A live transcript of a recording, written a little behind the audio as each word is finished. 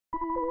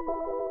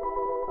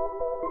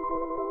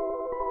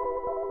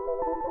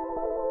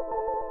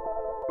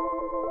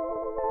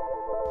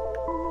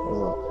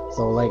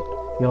So like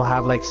you'll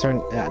have like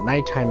certain at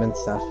nighttime and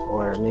stuff,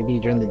 or maybe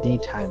during the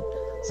daytime,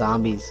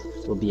 zombies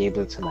will be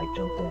able to like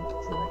jump in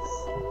to like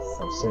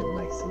some certain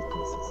like safe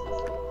places.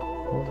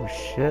 Oh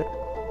shit.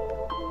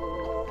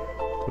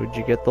 Where'd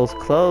you get those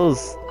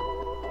clothes?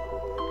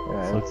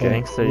 Yeah, So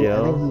gangster,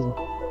 yo.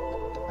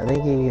 I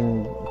think you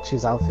can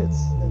choose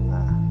outfits and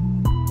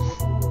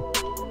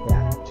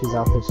yeah, choose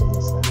outfits in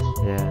this slash.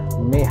 Yeah.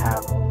 You may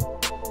have them.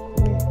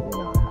 You may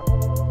not have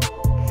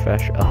them.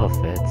 Fresh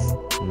outfits.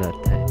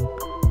 Nothing.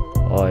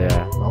 Oh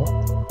yeah. No?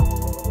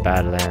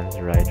 Badlands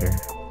Rider.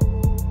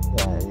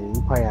 Yeah,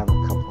 you probably have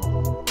a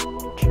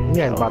couple. Change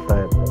You guys bought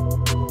the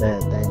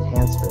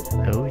enhanced version,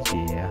 right? Oh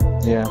yeah.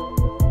 Yeah.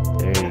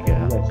 There you go.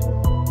 You guys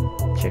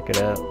should. Check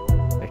it out.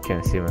 I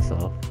can't see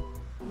myself.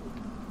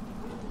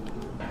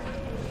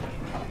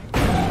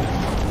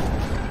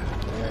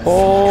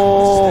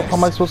 Oh, how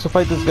am I supposed to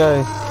fight this guy?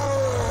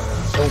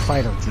 Don't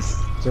fight him. Just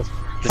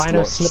find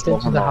him, slip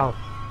into the house.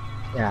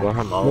 Yeah. Lure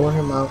him out. Lure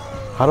him out.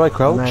 How do I And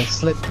then crouch?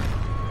 slip.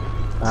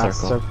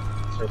 Circle.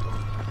 Circle.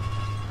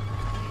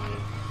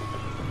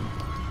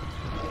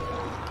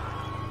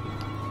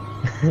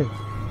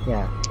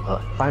 Yeah.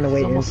 Find a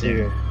way into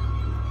here.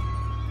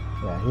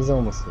 Yeah, he's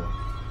almost here.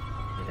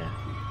 Yeah.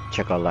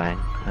 Check out Leng.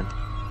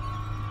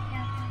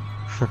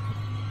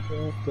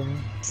 Okay.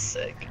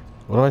 Sick.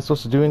 What am I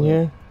supposed to do in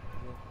here?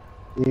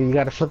 You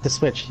gotta flip the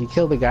switch. You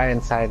kill the guy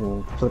inside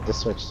and flip the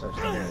switch.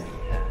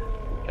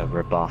 Yeah,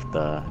 rip off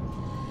the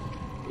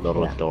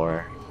little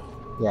door.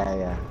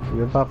 Yeah.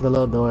 You rip off the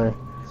little door,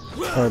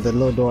 or the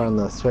little door on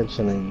the switch,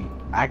 and then you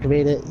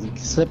activate it. You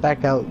slip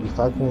back out. You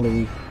fucking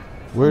leave.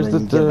 Where's And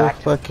then you get the back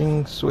to-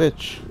 fucking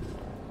switch?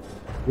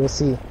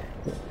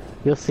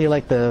 You'll see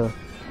like the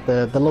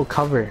little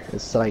cover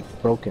is like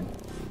broken,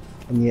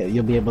 and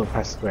you'll be able to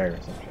press square or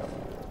something.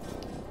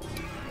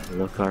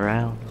 Look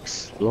around,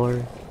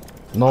 explore.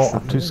 No,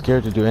 I'm too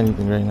scared to do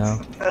anything right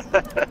now.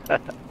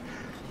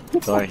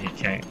 Sorry, he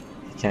can't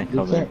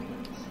come in.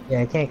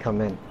 Yeah, it can't come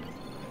in.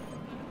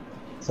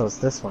 So it's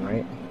this one,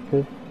 right?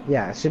 Good.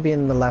 Yeah, it should be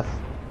in the left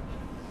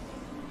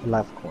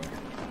corner.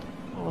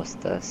 What's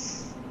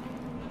this?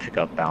 Pick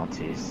up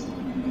bounties.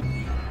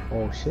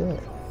 Oh shit.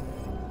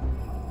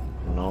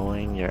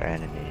 Knowing your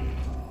enemy.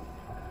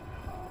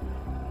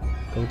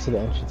 Go to the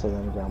entrance of the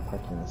underground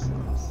parking lot.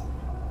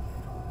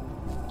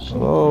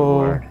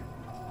 Hello? Reward.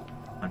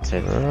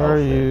 Until Where are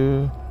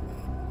you?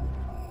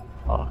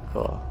 Oh,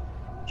 cool.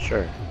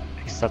 Sure.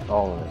 Accept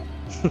all of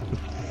it.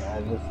 Yeah,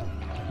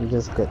 you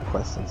just get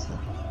questions now.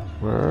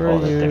 Where are All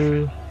the you?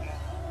 different-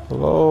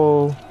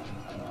 Hello?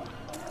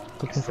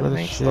 Looking It's for the the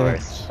main story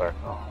shit.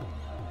 circle.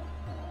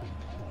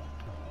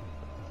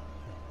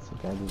 So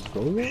can I just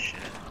go there?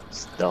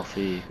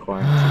 Stealthy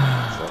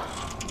quarantine. So.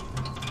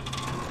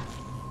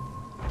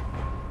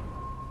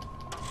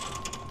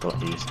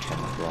 Don't use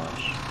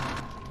camouflage.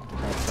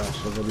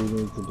 That's what do you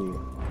need to do?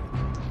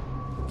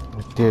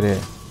 I did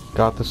it.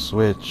 Got the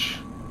switch.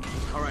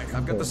 Alright,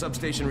 I've got the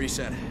substation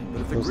reset.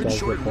 But if the Those grid guys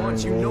short get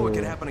once, you burned know it way.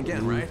 could happen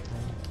again, right?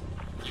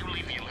 You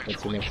leave the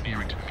What's electrical the next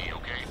engineering one? to me,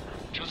 okay?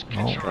 Just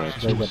No, get your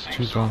ass to a too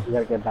safe strong. zone. You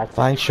gotta get back to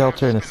Find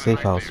shelter in a safe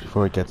house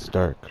before it gets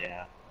dark.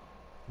 Yeah.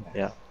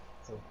 Yeah.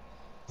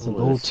 So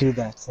go to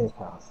that safe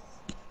house.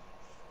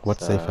 What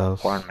It's a safe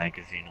house? Porn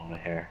magazine over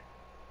here.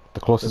 The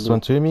closest one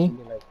to me?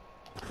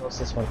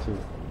 Closest one to you.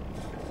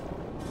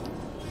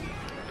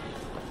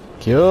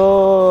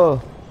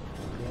 Kill!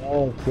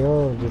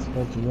 Yo, just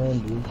what you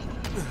want, dude.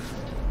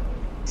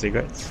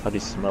 Cigarettes? How do you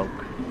smoke?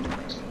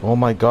 Oh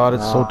my god,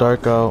 it's so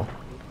dark out.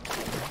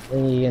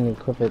 Then you can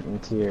equip it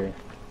into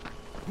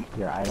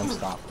your item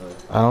stock.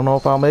 I don't know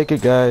if I'll make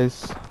it,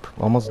 guys.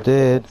 Almost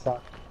did.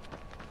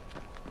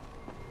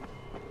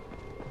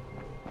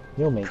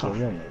 You'll make it,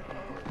 you'll make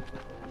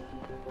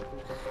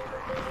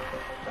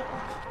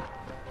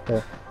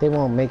it. They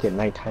won't make it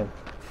nighttime.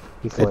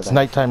 Before It's that.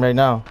 nighttime right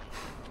now.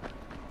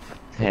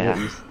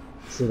 Yeah.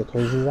 See the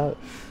crazies out?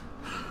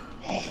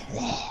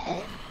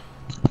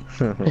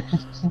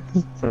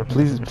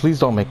 Please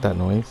don't make that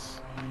noise.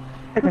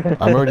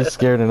 I'm already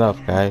scared enough,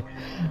 guy.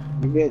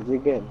 You're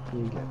good.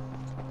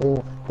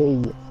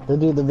 They'll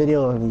do the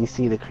video and you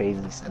see the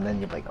crazies, and then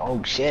you're like,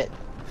 oh shit,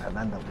 and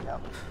then they'll be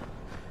out.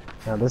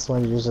 Now this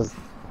one,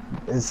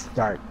 it's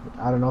dark.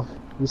 I don't know.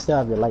 You still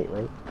have your light,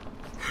 right?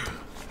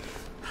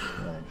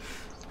 Yeah.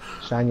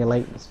 Shine your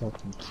light. It's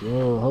fucking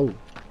cool.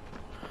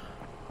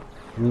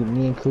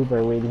 Me and Kub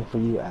are waiting for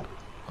you at.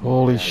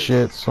 Holy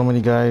shit, so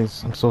many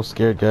guys. I'm so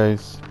scared,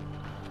 guys.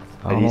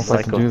 I don't know if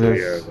I can do Your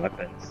this.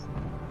 weapons.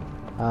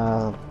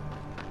 I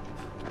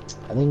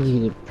think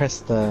you press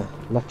the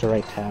left or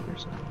right tab or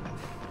something.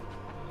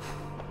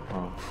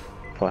 Oh,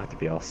 probably have to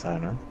be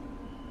outside, huh?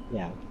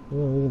 Yeah, we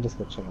can just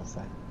go check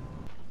outside.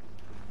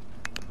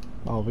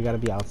 Oh, we gotta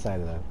be outside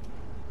of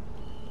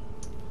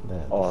the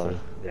safe.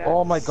 Yeah.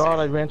 Oh my god,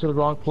 I ran to the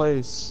wrong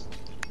place.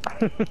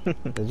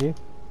 Did you?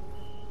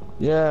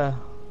 Yeah.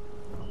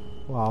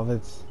 Well, if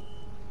it's...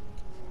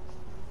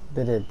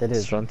 Did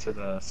Just it? run to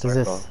the Does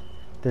circle.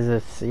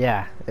 this?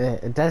 Yeah.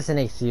 It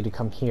designates you to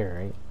come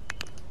here,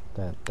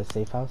 right? The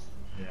safe house.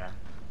 Yeah.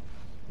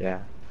 Yeah.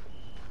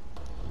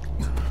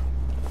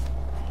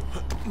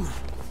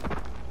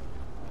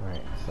 All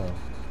right. So.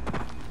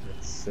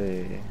 Let's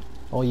see.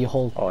 Oh, you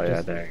hold. Oh yeah,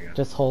 just, there you go.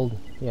 Just hold.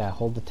 Yeah,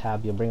 hold the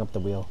tab. You'll bring up the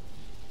wheel.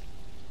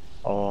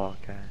 Oh,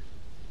 okay.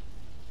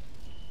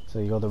 So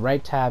you go. The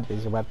right tab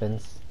is your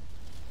weapons.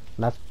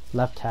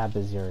 Left tab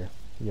is your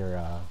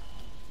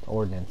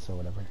ordnance or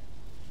whatever.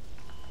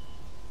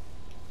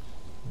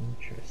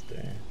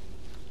 Interesting.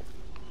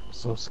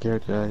 So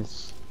scared,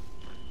 guys.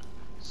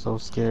 So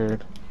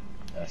scared.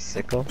 A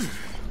sickle?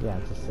 Yeah,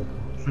 it's a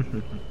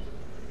sickle.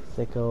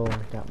 Sickle.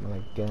 Got my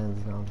like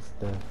guns and all this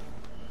stuff.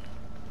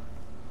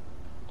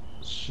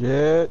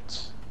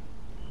 Shit.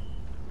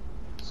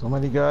 So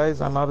many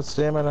guys. I'm out of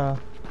stamina.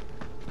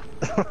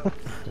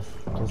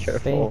 Just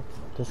Careful.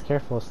 Just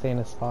careful. Stay in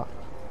a spot.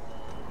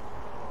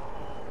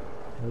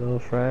 Hello,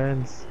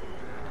 friends.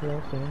 Yeah,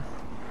 okay.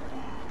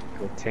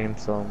 Go tame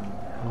some.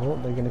 Oh,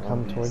 they're gonna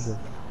come Zombies. towards us.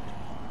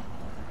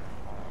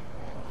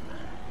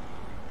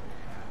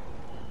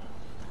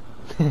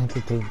 To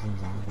tame some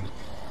zombies.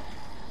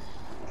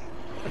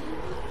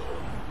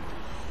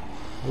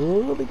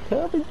 Oh, they're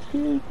coming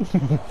too.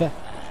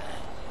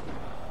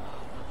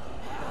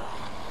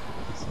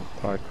 Some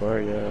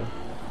parkour, yeah.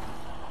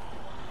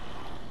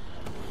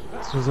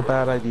 This was a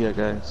bad idea,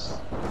 guys.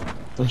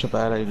 Such a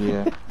bad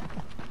idea.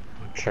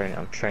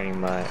 I'm training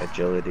my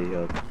agility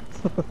up.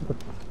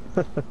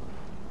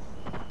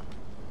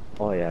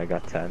 Oh yeah, I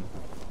got 10.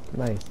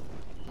 Nice.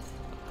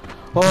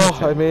 Oh,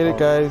 I made it,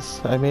 guys.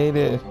 I made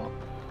it.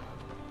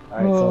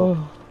 Alright, so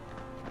Oh.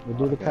 we'll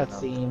do the Okay, now-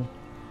 cutscene,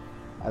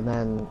 and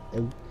then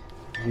if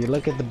you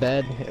look at the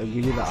bed, it'll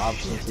give you the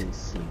option to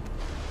sleep.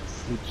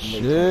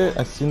 Shit,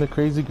 I seen the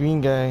crazy green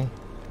guy.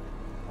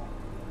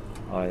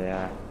 Oh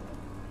yeah.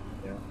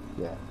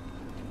 Yeah.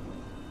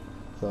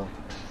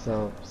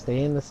 So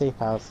stay in the safe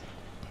house.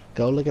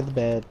 Go look at the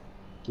bed.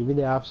 Give you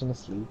the option to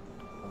sleep,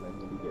 and then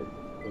you'll be good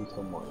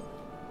until morning.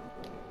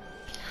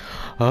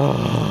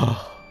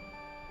 Oh.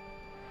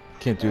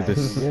 Can't do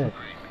this. Yeah.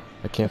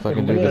 I can't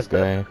fucking do this,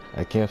 guy.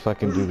 I can't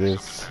fucking do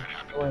this.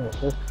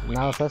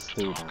 Now it's us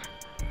two.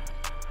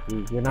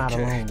 You're not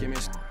Okay, alone. give me a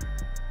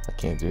I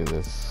can't do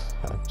this.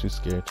 I'm too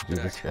scared to do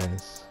this,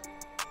 guys.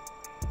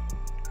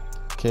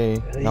 Okay,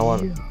 now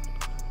what?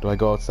 Do I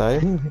go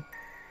outside?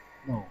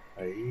 No.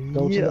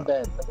 Go to the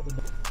bed. Look at the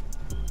bed.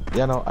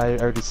 Yeah, no, I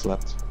already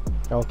slept.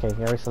 Okay, you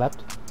already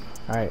slept?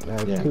 Alright,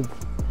 Yeah. Coop,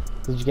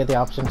 did you get the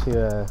option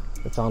to,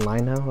 it's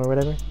online now or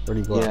whatever? Or do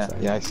you go Yeah,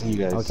 outside? yeah, I see you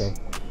guys.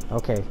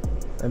 Okay.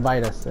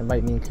 Invite us.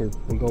 Invite me and Coop.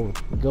 We'll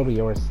go to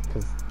yours,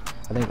 because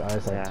I think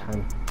ours, Yeah.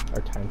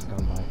 our time's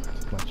gone by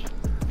too much.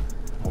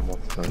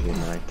 Almost gonna be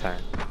night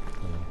time.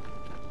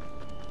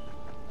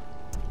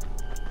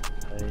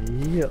 Yeah.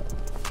 Yeah,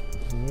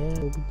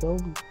 here we go.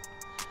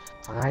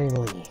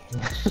 Finally.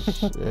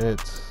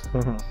 Shit.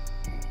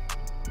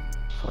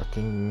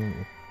 Fucking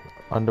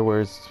underwear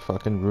is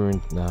fucking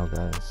ruined now,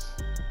 guys.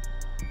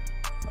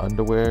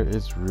 Underwear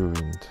is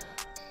ruined.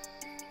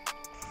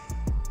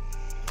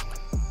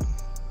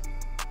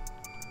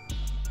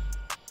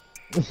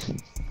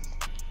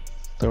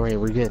 Don't worry,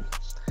 we're good.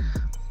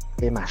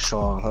 In my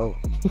shawl, oh.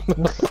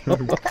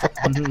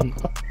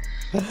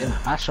 In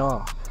my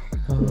shawl.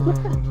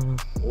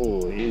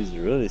 Oh, he's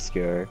really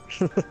scared.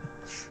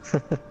 What's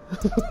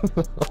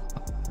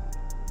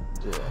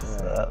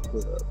up,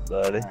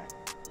 buddy?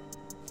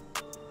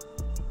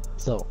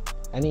 So,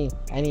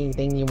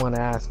 anything you want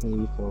to ask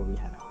me before we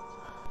head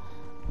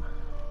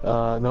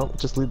out? No,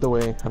 just lead the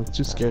way. I'm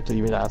too scared to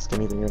even ask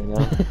anything right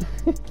now.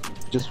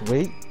 Just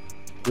wait.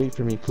 Wait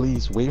for me,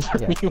 please. Wait for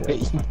me,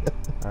 wait.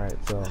 Alright,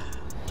 so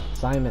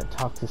Simon,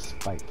 talk to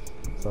Spike.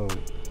 So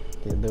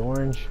the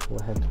orange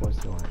will head towards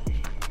the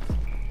orange.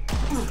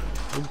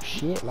 Oh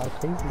shit, a lot of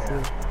crazies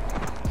here.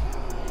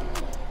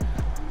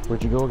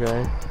 Where'd you go,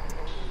 guy?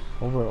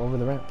 Over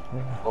the ramp.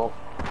 Oh.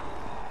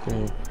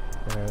 Okay.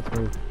 Alright, let's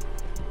move.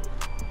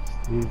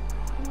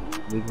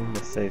 Leaving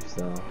the safe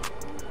zone.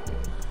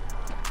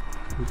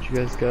 Where'd you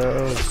guys go?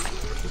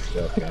 Let's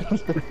go,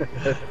 guys.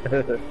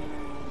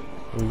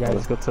 You guys,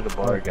 Let's go to the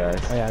bar, guys.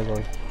 Oh yeah, go.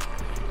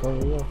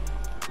 Go.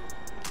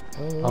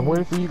 I'm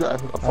waiting for you guys.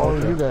 I'm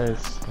following you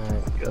guys.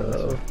 Alright,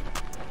 Go.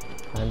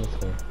 Climb this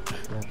way.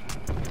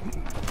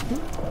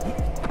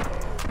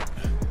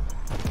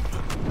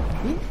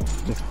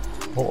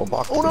 Oh, a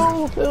box. Oh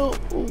no, Phil!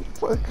 Oh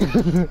fuck.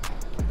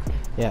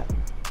 Yeah,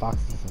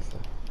 boxes and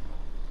stuff.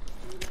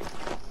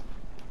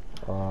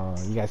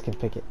 You guys can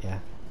pick it, yeah.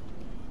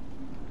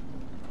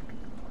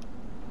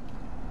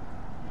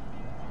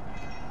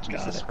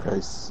 Jesus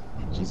Christ.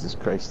 Jesus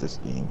Christ, this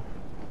game.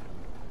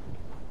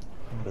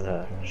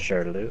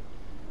 Share loot.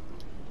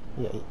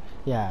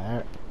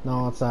 Yeah,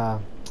 no, it's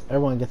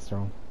everyone gets their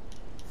own.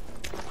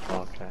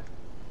 Okay.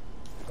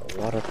 A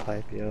water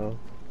pipe, yo.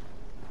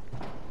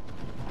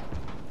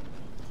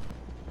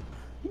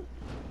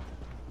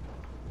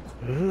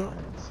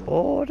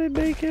 Oh, they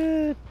make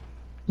it!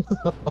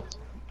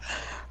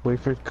 Wait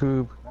for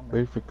Kub.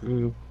 Wait for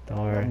Kub. Don't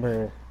worry.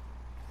 Remember,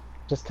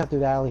 just cut through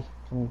the alley.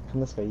 Come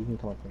this way. You can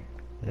come up here.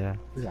 Yeah.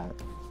 You got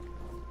it.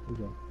 You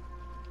go.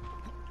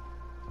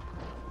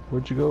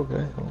 Where'd you go,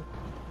 guy?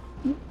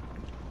 Oh.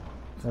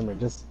 Remember,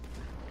 just.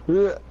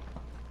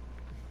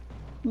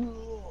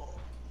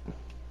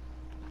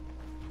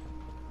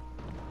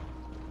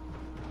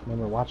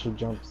 Remember, watch your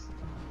jumps.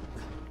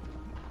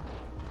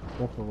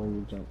 Careful where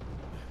you jump.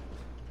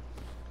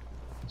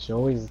 You should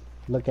always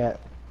look at,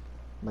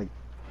 like,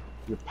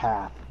 your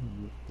path,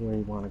 where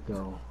you want to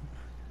go.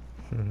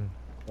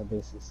 That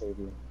basically save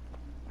you.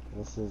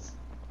 This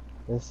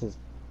is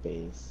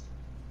base,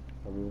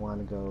 but we want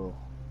to go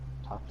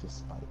talk to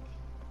Spike.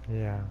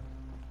 Yeah.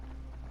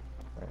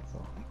 Alright, so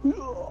I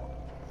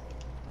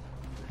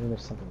think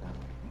there's something down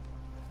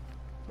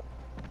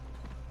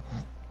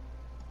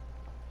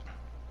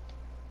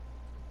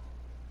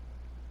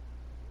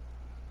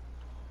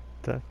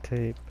there. Duct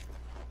tape.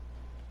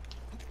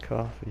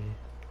 Coffee.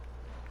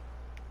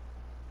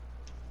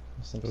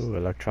 There's some Ooh,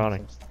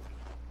 electronic. some stuff.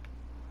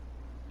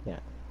 Yeah.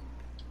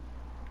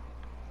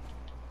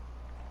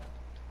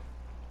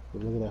 You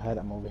look at the head,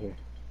 I'm over here.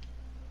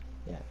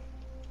 Yeah.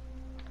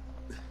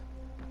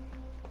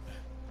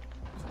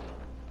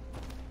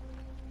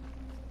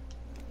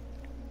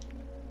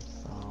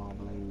 Saw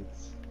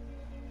blades.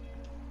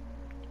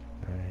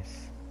 Nice.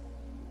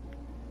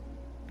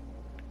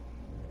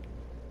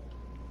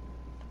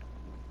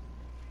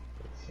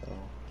 So,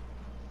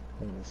 I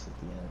think this is the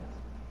end.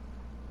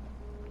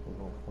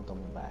 We'll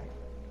double back.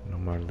 No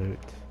more loot.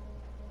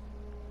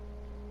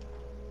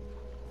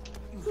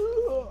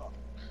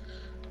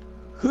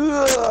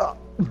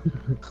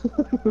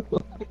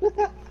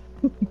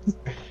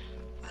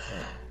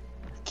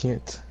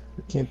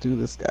 Can't do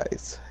this,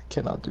 guys.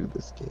 Cannot do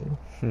this game.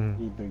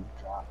 Big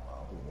drop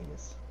all these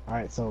niggas.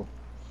 Alright, so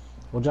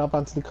we'll jump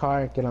onto the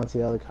car, get onto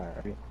the other car,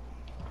 right?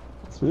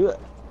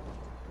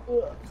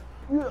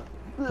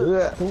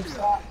 Don't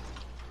stop.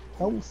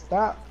 Don't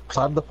stop.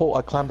 Climb the pole.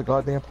 I climbed the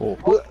goddamn pole.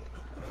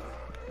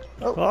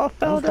 Oh,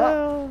 fell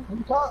down!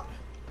 On top.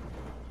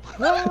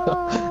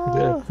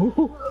 There.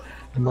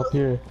 I'm up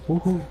here.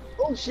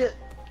 Oh shit.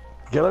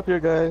 Get up here,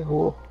 guy.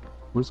 Oh,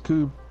 where's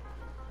Kub?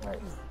 Alright,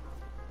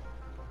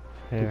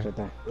 Here. right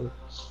there.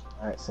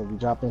 Alright, so we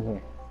drop in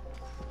here.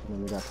 And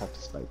then we gotta talk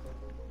to Spike.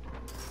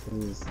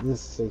 This is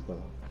safe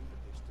though.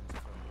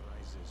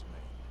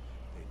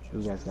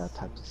 You guys gotta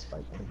talk to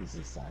Spike. I think he's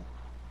inside.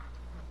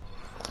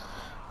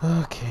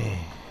 Okay.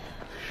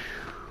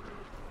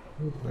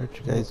 Where'd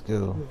you guys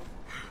go?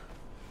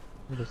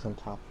 Just on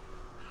top.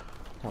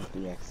 Top of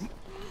the X.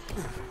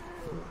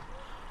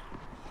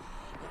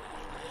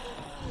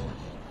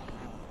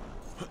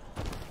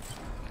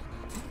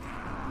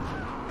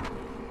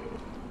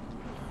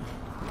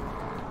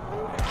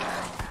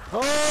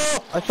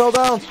 Oh! I fell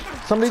down!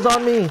 Somebody's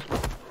on me!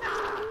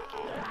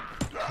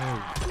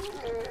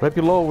 Right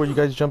below where you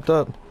guys jumped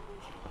up.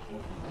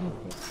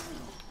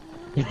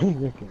 You're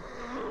okay.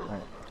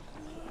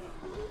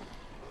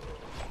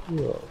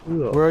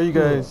 Alright. Where are you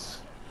guys?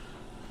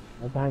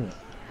 Right behind you.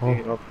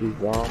 Beating up these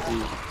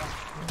zombies.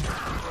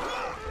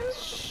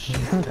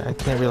 Shit, I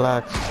can't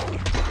relax.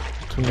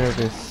 Too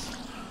nervous.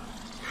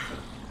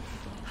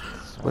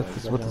 This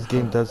is what this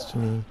game does to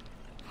me.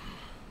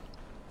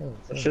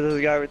 Shit, there's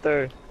a guy right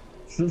there.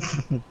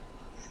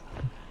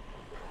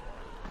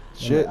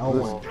 Shit.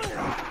 L1.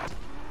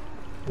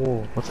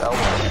 Whoa, what's L1?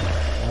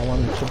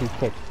 L1 should be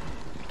kicked.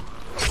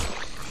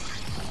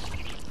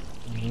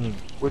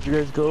 Where'd you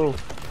guys go?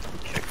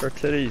 Kick our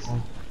titties.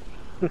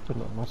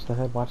 Watch the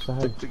head, watch the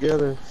head. Stick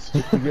together.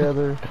 Stick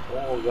together.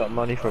 Oh, got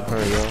money from her,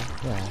 yo.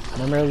 Yeah.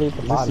 Remember leave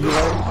the Is body. this you,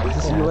 Leng? Is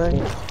this you,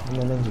 Leng? And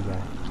then there's the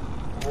guy.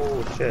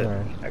 Oh shit,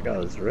 Alright. that guy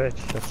was rich.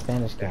 The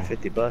Spanish guy. Got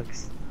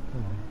 $50.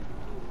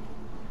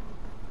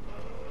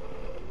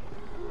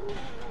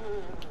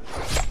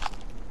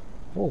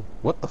 Oh,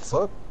 What the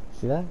fuck?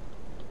 see that?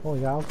 Oh,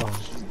 you got alcohol.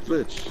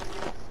 Glitch.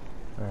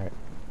 Alright.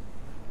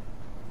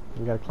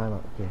 We gotta climb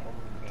up here.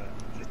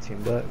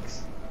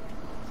 $15.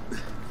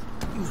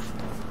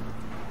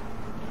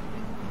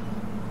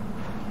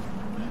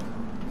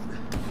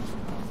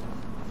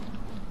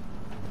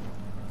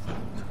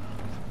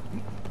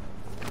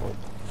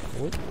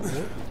 What?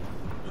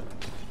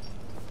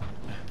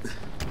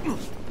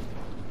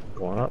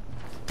 Going up.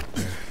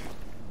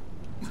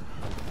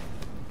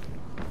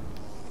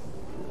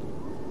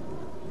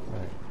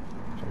 Alright.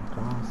 Jump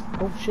across.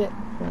 Oh shit!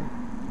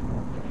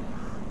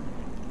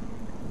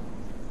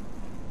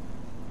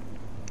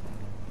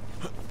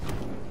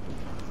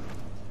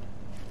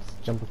 Let's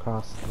jump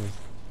across.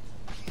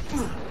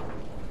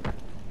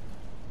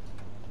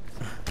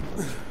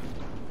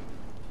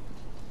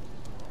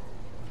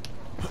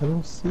 I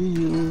don't see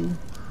you.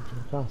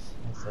 Jump across.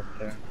 That's up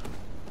there.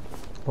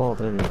 Oh,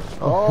 there you go.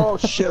 Oh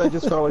shit, I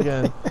just fell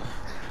again.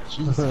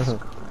 Jesus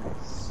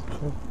Christ.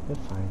 You're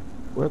fine.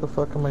 Where the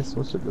fuck am I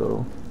supposed to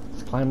go?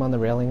 Just climb on the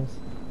railings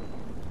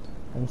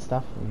and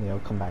stuff, and they'll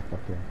come back up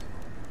here.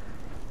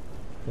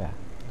 Yeah.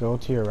 Go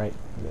to your right.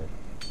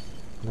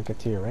 Look at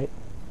to your right.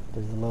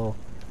 There's a little.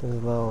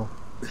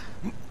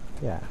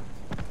 Yeah.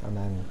 and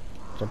then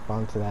jump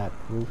onto that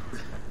roof.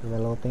 That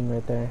little thing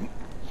right there.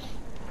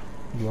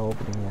 The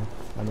opening, yeah.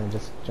 And then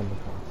just jump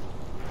across.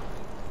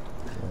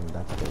 And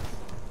that's base.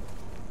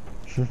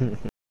 You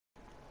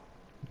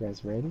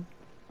guys ready?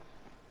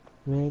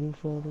 Ready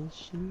for this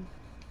shit?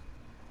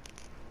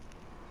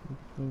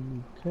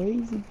 You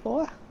crazy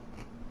boy?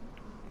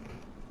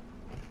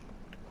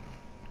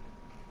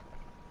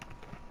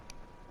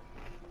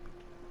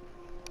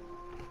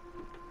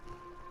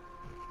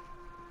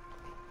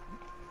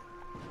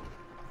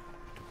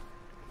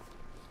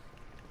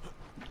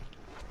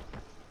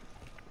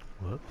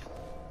 Whoops.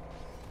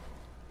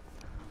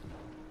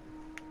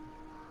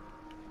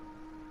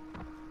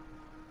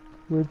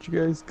 Where'd you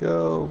guys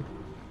go?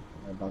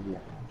 Above you.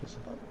 Just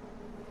above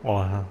you.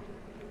 Wow.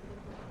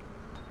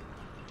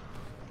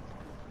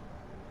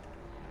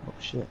 Oh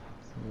shit.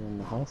 So you're in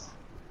the house?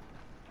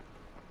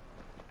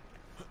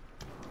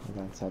 I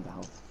got inside the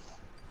house.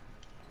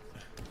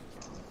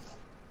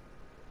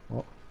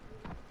 Oh.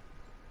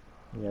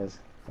 You guys.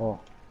 Oh.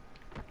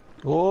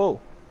 Whoa!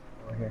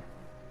 Over here.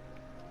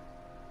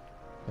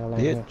 Got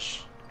here.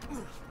 Bitch.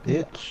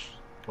 Bitch.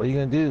 What are you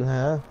gonna do,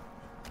 huh?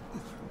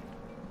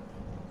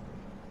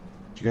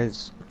 You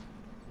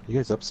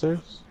guys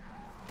upstairs?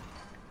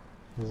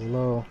 There's a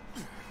little.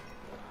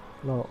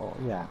 Oh,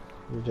 yeah.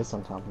 You're just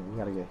on top of me. You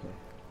gotta get here.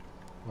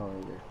 Oh,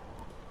 right here.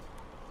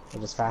 Or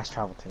just fast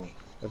travel to me.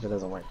 If it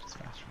doesn't work, just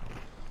fast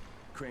travel.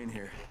 Crane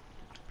here.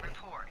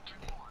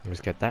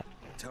 Just get that.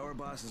 Tower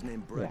boss is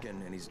named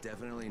Brecken, and he's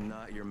definitely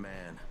not your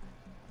man.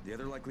 The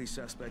other likely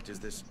suspect is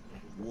this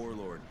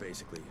warlord,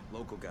 basically.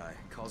 Local guy.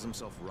 Calls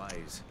himself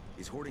Rise.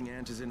 He's hoarding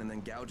antizin and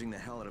then gouging the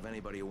hell out of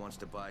anybody who wants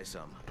to buy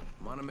some.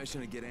 I'm on a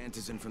mission to get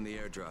antizin from the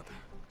airdrop.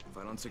 If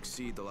I don't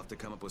succeed, they'll have to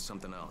come up with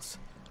something else.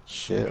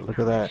 Shit, look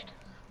at that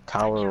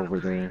tower over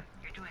there.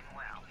 You're doing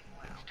well.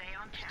 Stay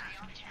on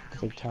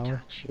task. Big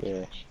tower?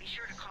 Yeah.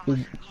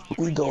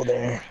 We go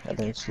there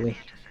eventually.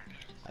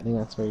 I think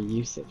that's where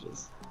usage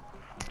is.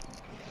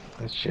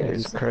 That shit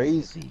is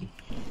crazy.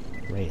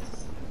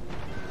 Race.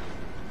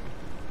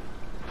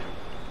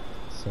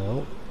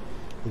 So,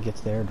 he gets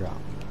the airdrop.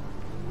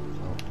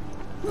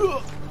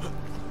 So.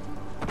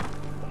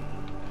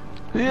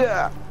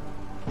 Yeah!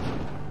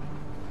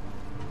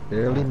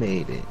 Barely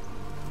made it.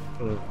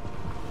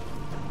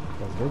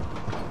 That's good.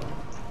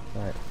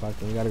 Alright, fuck,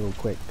 we gotta go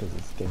quick because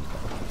it's getting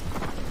dark.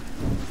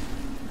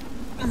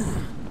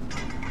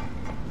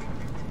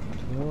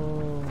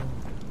 Oh.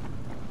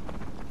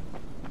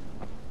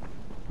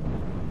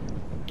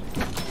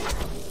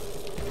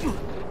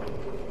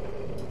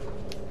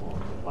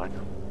 Fuck.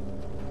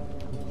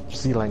 You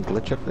see like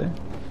glitch up there?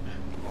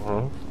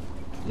 Uh-huh.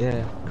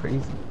 Yeah,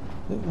 crazy.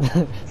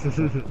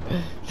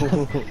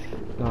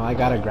 No, I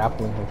got a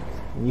grappling hook.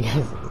 You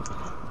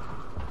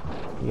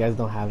guys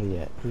don't have it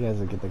yet. You guys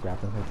will get the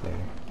grappling hook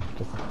later.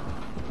 Just...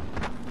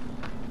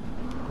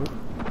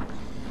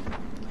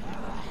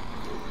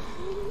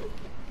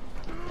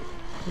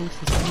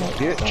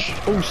 Bitch.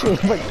 Oh shit!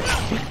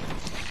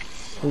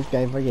 This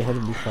guy fucking hit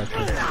me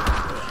fucking.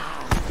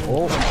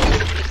 Oh.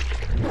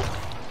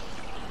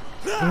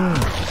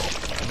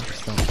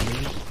 Stop,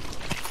 please.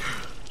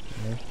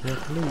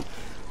 Let's loot.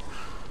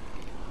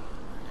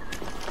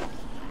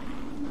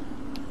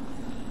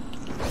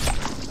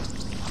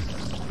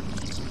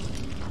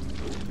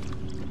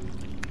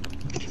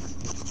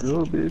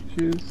 Go,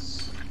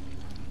 bitches.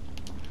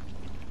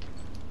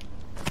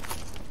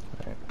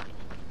 Alright.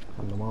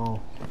 On them all.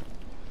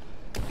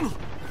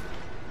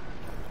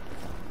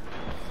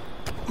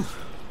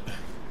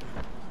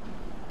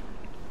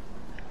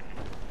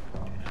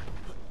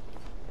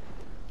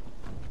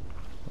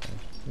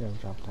 You're gonna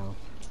drop down.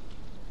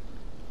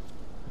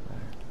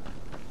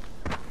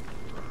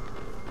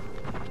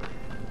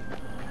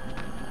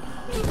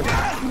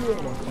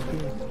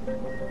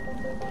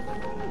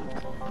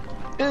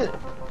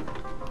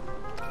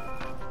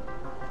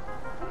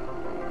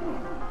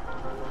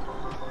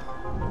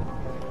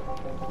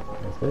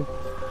 That's good.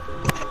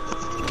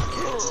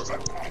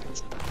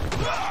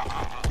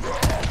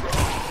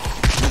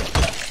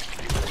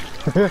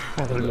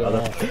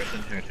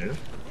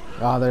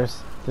 Oh,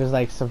 there's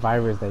like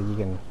survivors that you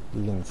can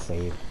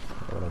save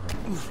or whatever.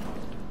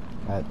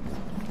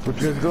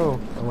 Where'd you guys go?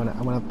 I went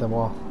up the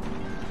wall.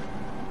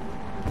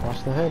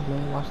 Watch the hood,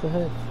 man. Watch the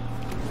hood.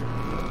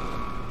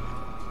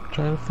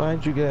 Trying to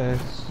find you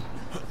guys.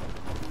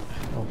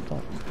 Oh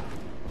fuck.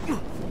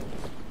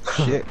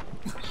 Shit.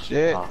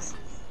 Shit. Awesome.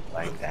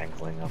 Like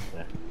dangling up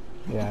there.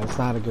 Yeah, it's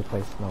not a good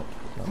place. No,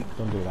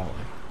 don't do that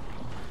one.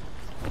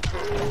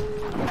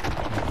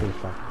 That's pretty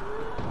far.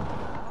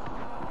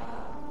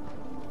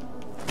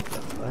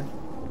 What?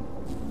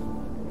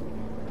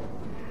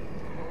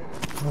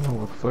 I don't know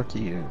what the fuck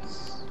he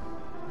is.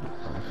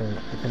 Oh, I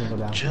couldn't go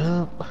down.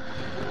 Jump.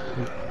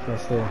 Yeah,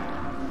 stay there.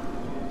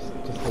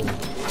 Just stay there.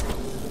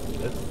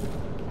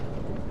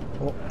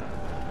 Oh,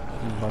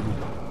 buggy.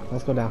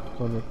 Let's go down.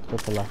 Go to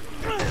the left.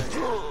 Let's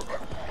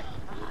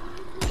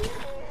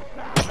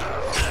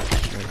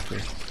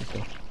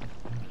go.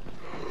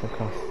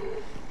 Across.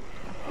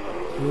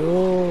 Yo,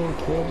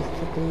 kid, just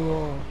took the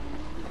wall.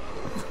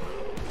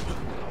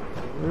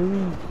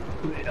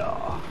 Great.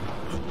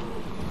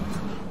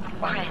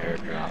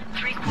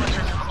 3/4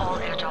 of all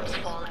airdrops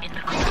fall in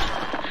the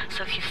coastal.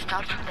 So if you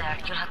start from there,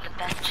 you'll have the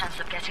best chance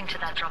of getting to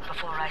that drop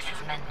before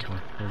Rice's men do.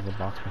 There's a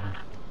box behind.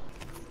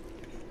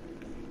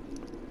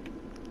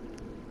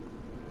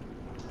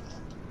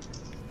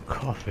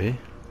 Coffee?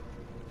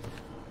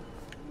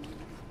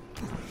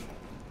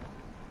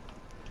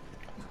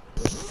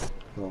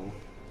 Roll.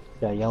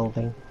 Yeah, yellow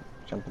thing.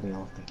 Jump in the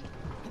yellow thing.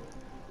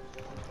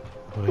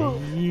 Oh,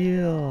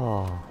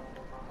 yeah.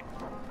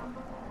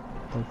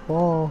 Don't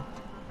fall.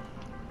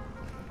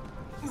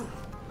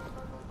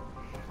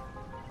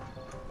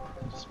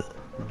 Just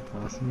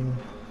cross here.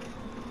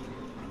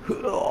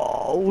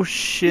 Oh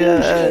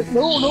shit!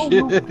 No, no,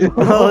 no.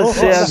 Oh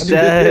shit, I'm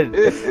dead!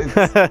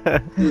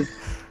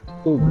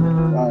 Dude,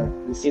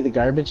 you see the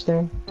garbage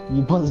there?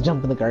 You must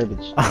jump in the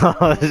garbage.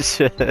 Oh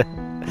shit! I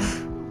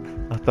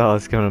thought I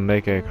was gonna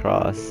make it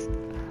across.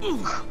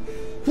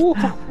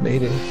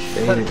 Made it.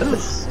 Made it.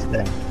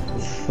 Yeah.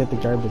 Hit the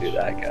garbage. Do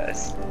that,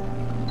 guys.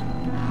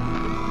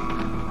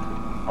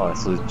 Oh,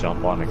 so just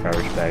jump on the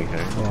garbage bag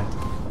here. Yeah.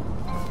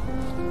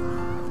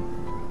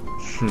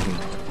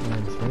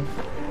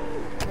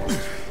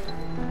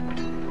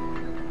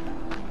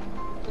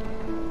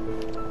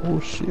 Oh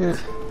shit.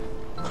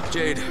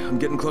 Jade, I'm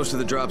getting close to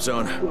the drop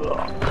zone.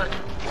 Good.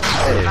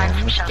 Find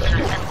some shelter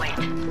and wait.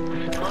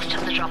 Most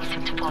of the drops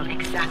seem to fall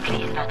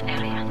exactly in that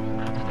area.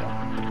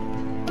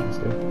 Let's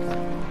go.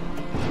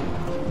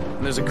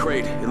 There's a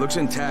crate. It looks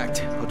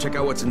intact. I'll check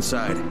out what's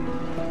inside.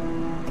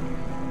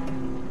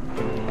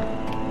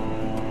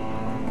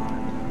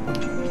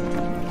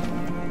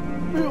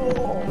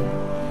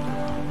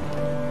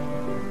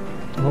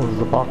 Oh,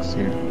 there's a box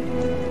here.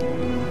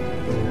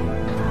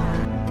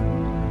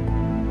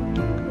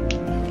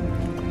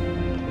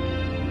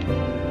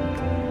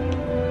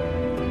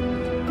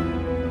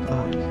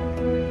 Fuck.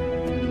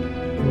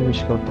 Maybe we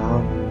should go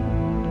down.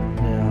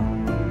 Yeah.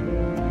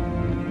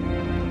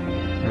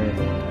 Alright.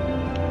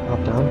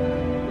 Drop down.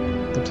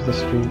 Into the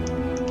street.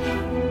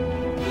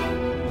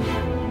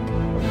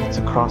 It's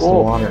across the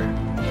Oh. water.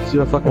 See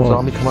that fucking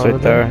zombie come it's out right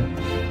of there.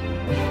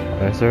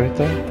 Oh, is it right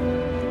there?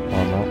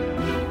 Oh no.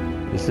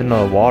 It's in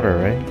the water,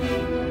 right?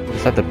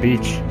 It's at the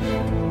beach.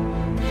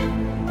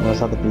 Oh,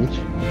 it's at the beach?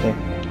 Okay.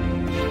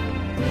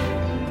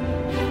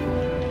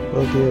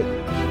 Look it.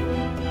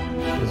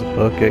 There's a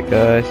bucket,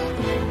 guys.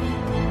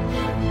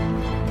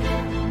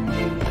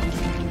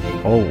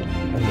 Oh,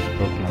 almost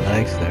broke my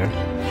legs there.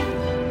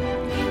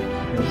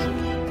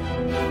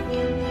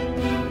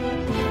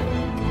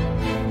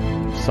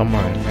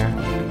 Somewhere in there.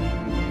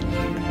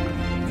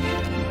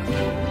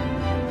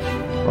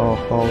 Oh,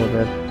 follow the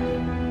red.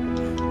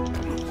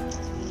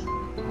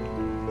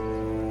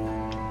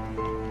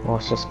 Oh,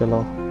 it's just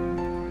below.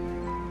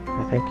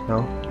 I think, no.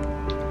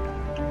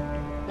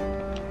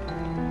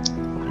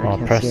 I Oh,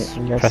 can't press see it.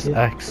 You guys press see it?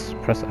 X.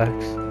 Press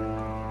X.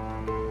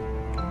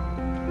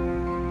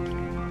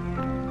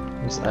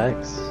 There's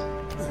X.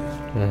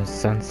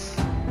 Sense.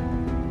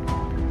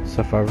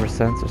 Survivor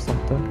sense or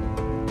something.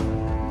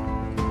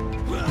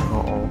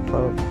 Uh-oh,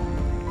 fuck.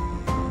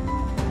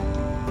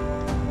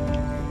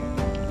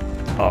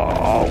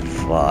 Oh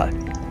fuck.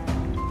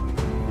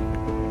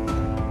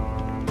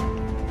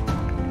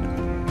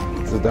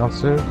 Is it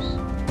downstairs?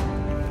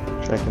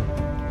 Checking.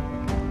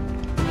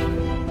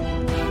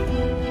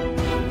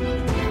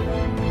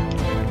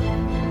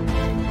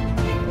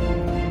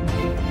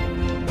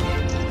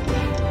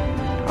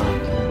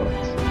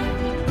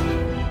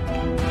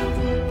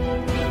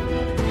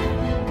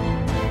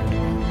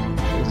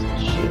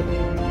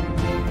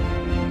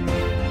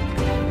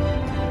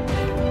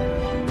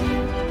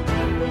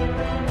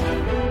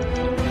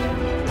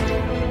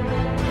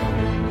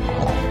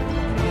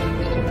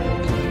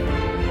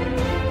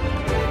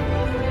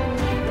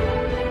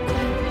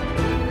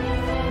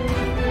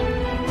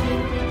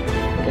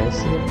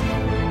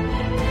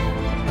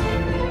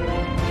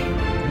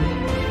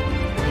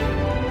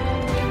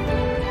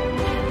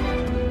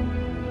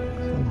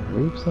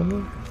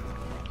 Somewhere?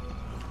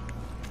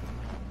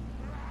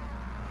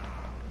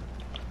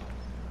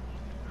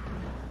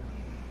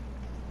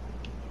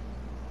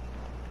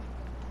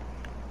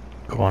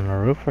 Go on the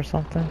roof or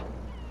something?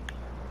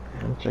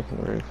 I'm checking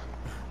the roof.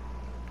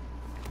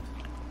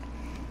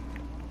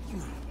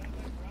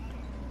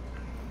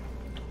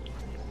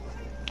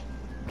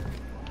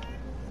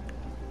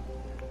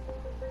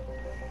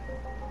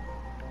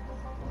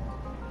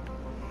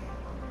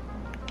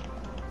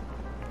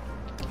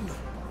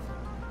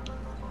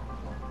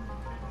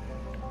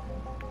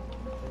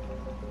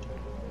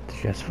 Did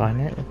you guys find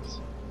it?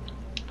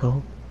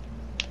 No.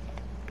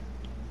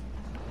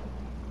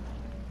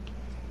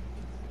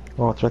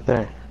 Oh, it's right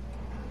there.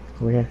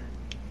 Over here.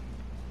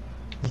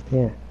 Right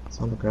there. It's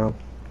on the ground.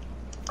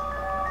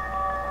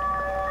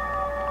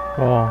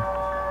 Oh.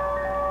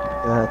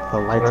 That's the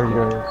lights. Where are you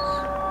here. guys?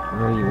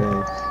 Where are you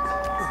guys?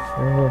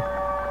 Right here.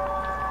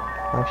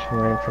 Flashing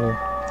right in front of you.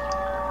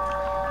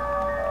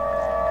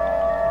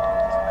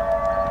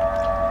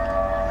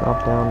 Drop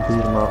down,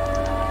 beat him up.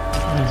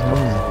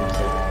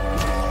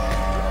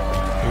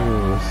 Where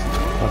Ooh, it's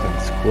fucking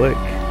squick.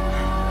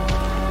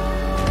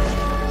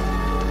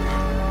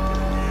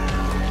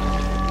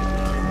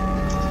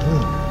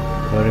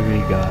 What have we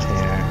got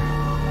here?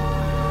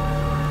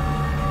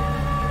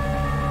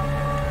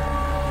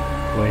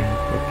 Waiting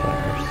for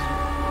players.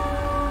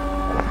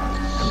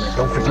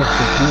 Don't forget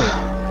to heal.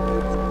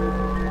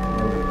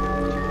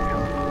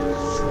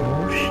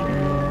 Oh shit.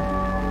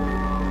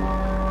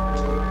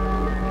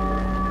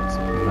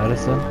 Some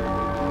medicine?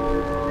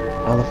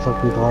 How the fuck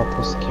we all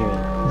supposed to carry?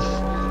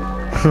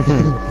 About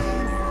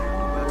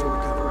to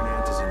recover an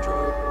antizin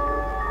drug.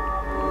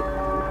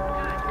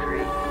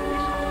 Great.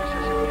 This offers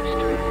us a new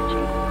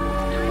strategy.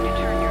 Time to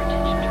turn your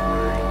attention to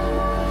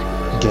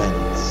Rise.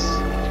 Guns.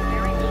 It's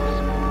very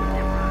possible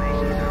that Rise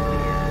is our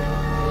rear.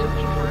 So if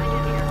you find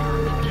an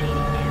airdrop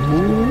containing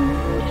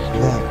antizin,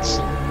 That's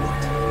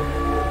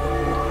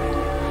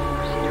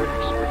proceed our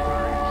action with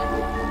Rise.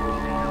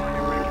 Even though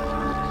under Reckon's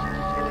auspices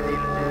as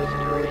an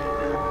ambassador or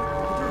anything,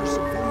 There are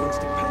civilians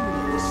depending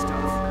on this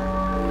stuff.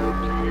 our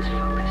plan is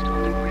focused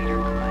on the greater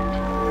good.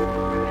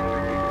 Remember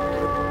that.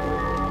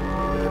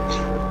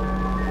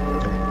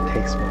 It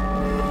takes one.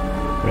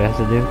 What do you have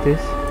to do with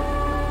this?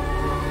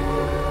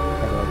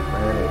 Gotta like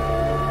burn it.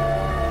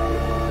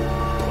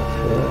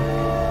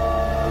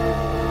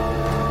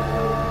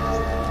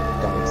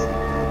 Dumps.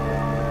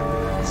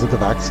 Is it the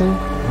vaccine?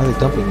 Why are they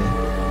dumping it?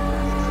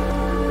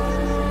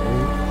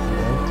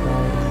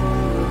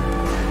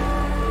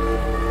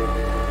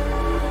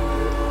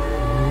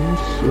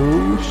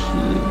 Oh, shit.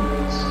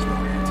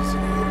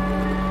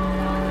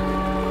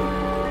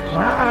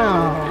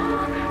 Wow!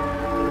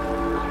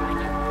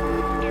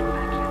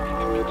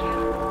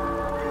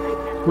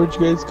 Where'd you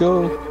guys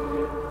go?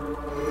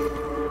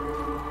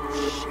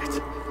 Shit.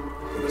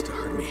 They must have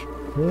heard me.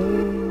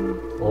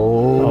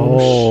 Oh,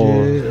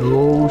 shit.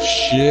 Oh,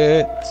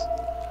 shit.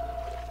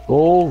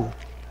 Oh.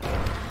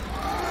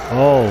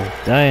 Oh,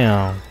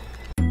 damn.